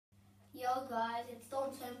go guys, it's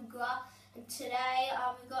Thornton McGrath, and today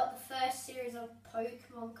we got the first series of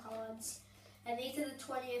Pokemon cards, and these are the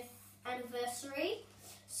 20th anniversary.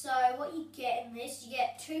 So what you get in this, you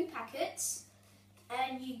get 2 packets,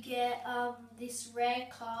 and you get this rare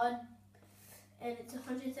card, and it's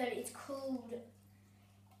 130, it's called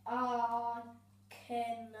Arcana,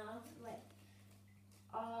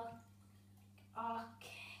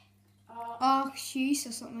 Arceus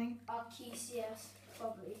or something. Arceus, yes,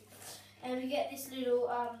 probably. And we get this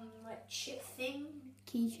little like chip thing.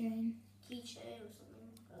 Keychain or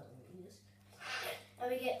something. I don't know what it is.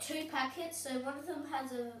 And we get 2 packets. So one of them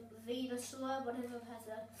has a Venusaur, one of them has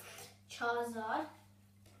a Charizard.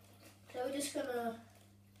 So we're just gonna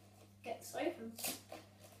get this open.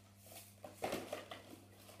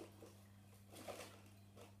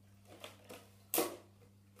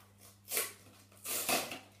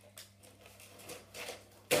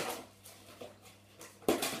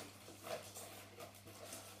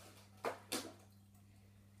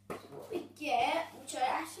 Get, which I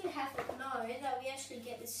actually haven't known, that we actually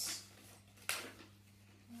get this,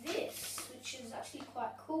 which is actually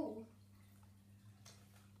quite cool.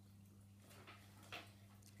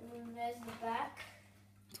 And then there's the back.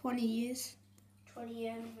 20 years. 20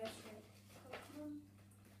 year anniversary Pokemon.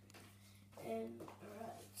 And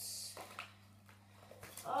right.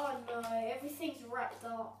 Oh no, everything's wrapped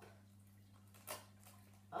up.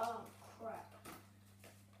 Oh crap.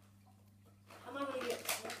 How am I gonna get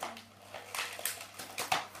this open?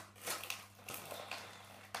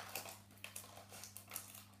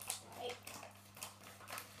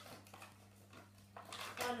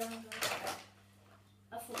 I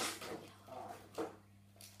thought it was really hard.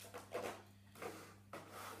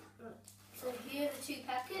 Right. So here are the 2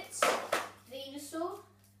 packets. Venusaur.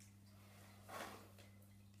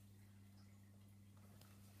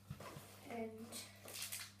 And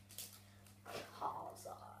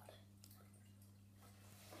Charizard.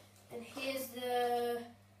 And here's the...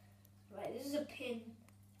 Right, this is a pin.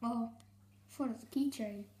 Oh, I thought it was a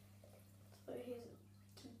keychain. So here's a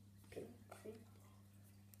pin thing.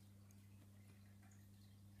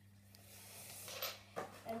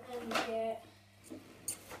 And then we get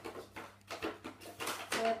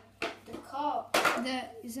the card.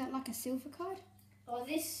 Is that like a silver card? Oh,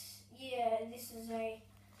 this, yeah, this is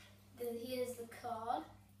here's the card.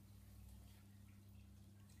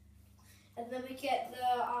 And then we get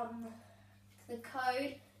the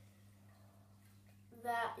code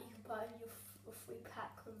that you can buy your free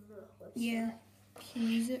pack on the website. Yeah, you can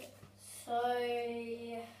use it. So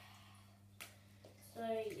yeah.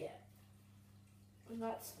 And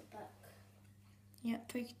that's the back. Yeah,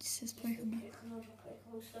 it says Pokemon.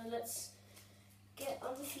 Pokemon. So let's get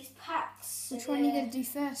on with these packs. So Which one are you going to do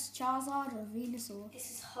first, Charizard or Venusaur? This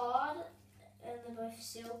is hard, and they're both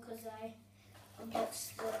sealed because I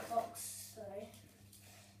unboxed the box. So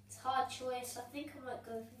it's a hard choice. I think I might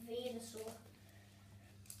go for Venusaur.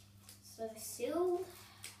 So they're sealed,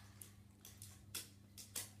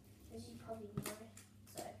 as you probably know.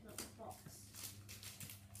 So open up the box.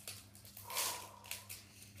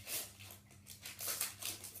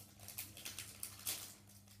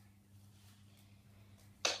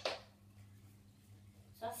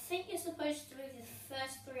 So I think you're supposed to move the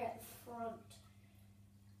first 3 at the front.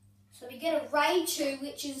 So we get a Raichu,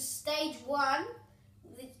 which is stage 1.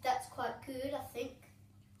 That's quite good, I think.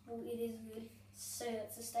 Well, it is good. So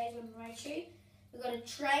that's a stage 1 Raichu. We've got a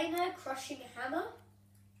Trainer, Crushing Hammer.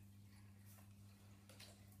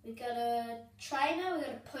 We've got a Trainer, we've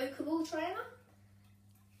got a Pokeball Trainer.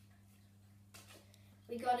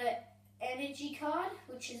 We got an Energy card,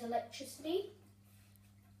 which is Electricity.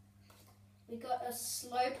 We got a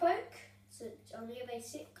Slowpoke, so it's only a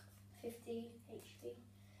basic, 50 HP.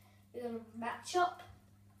 We got a Matchup.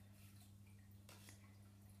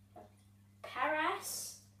 A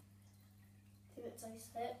Paras. I think that's how you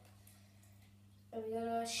say it. And we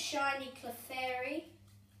got a Shiny Clefairy,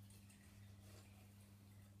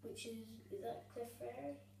 which is that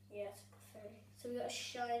Clefairy? Yeah, it's a Clefairy. So we got a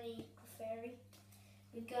Shiny Clefairy.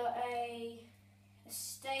 We got a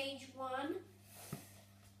stage 1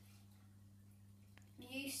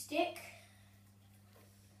 new stick.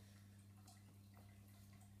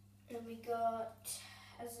 And we got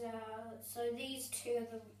so these 2 of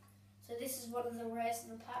them. So this is one of the rares in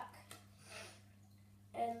the pack.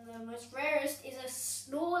 And the most rarest is a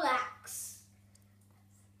Snorlax.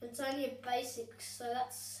 It's only a basic, so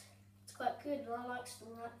it's quite good. I like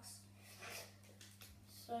Snorlax.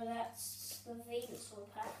 So that's the Venusaur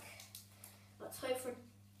pack. Let's hope for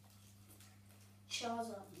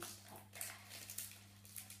Charizard in this pack.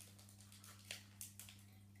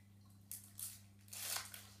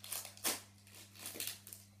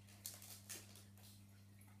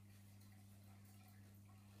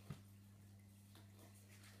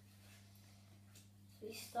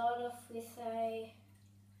 we start off with a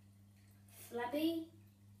Flabby,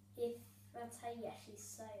 if that's how you actually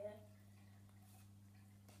say it.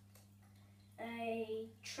 A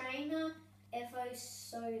Trainer Evo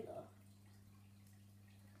Solar.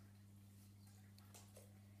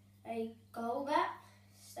 A Golbat,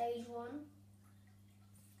 Stage 1.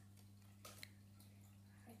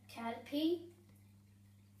 A Caterpie.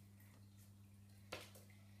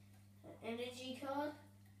 An Energy card,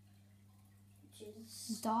 which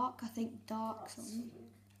is Dark, I think dark something.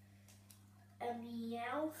 a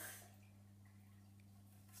Meowth.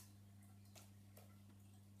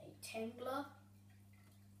 A Tangler.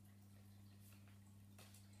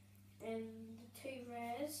 And the 2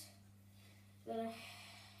 rares. Got a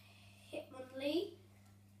Hitmonlee,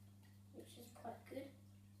 which is quite good.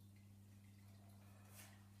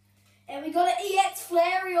 And we got an EX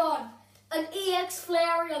Flareon! An EX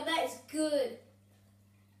Flareon, that is good.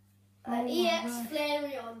 An EX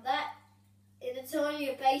Flareon, that, and it's only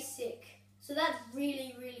a basic. So that's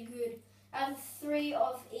really, really good. I have 3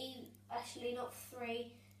 of actually not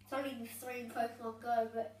 3, it's only 3 in Pokemon Go,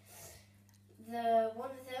 but the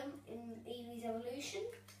one of them in Eevee's Evolution,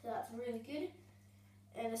 so that's really good.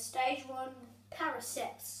 And a Stage 1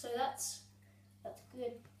 Parasept, so that's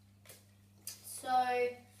good. So,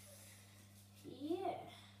 yeah.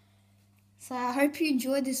 So I hope you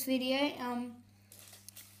enjoyed this video.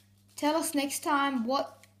 Tell us next time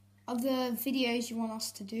what other videos you want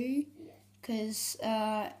us to do. Because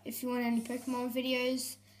if you want any Pokemon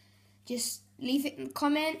videos, just leave it in the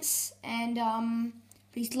comments. And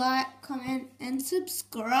please like, comment, and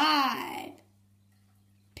subscribe.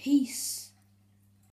 Peace.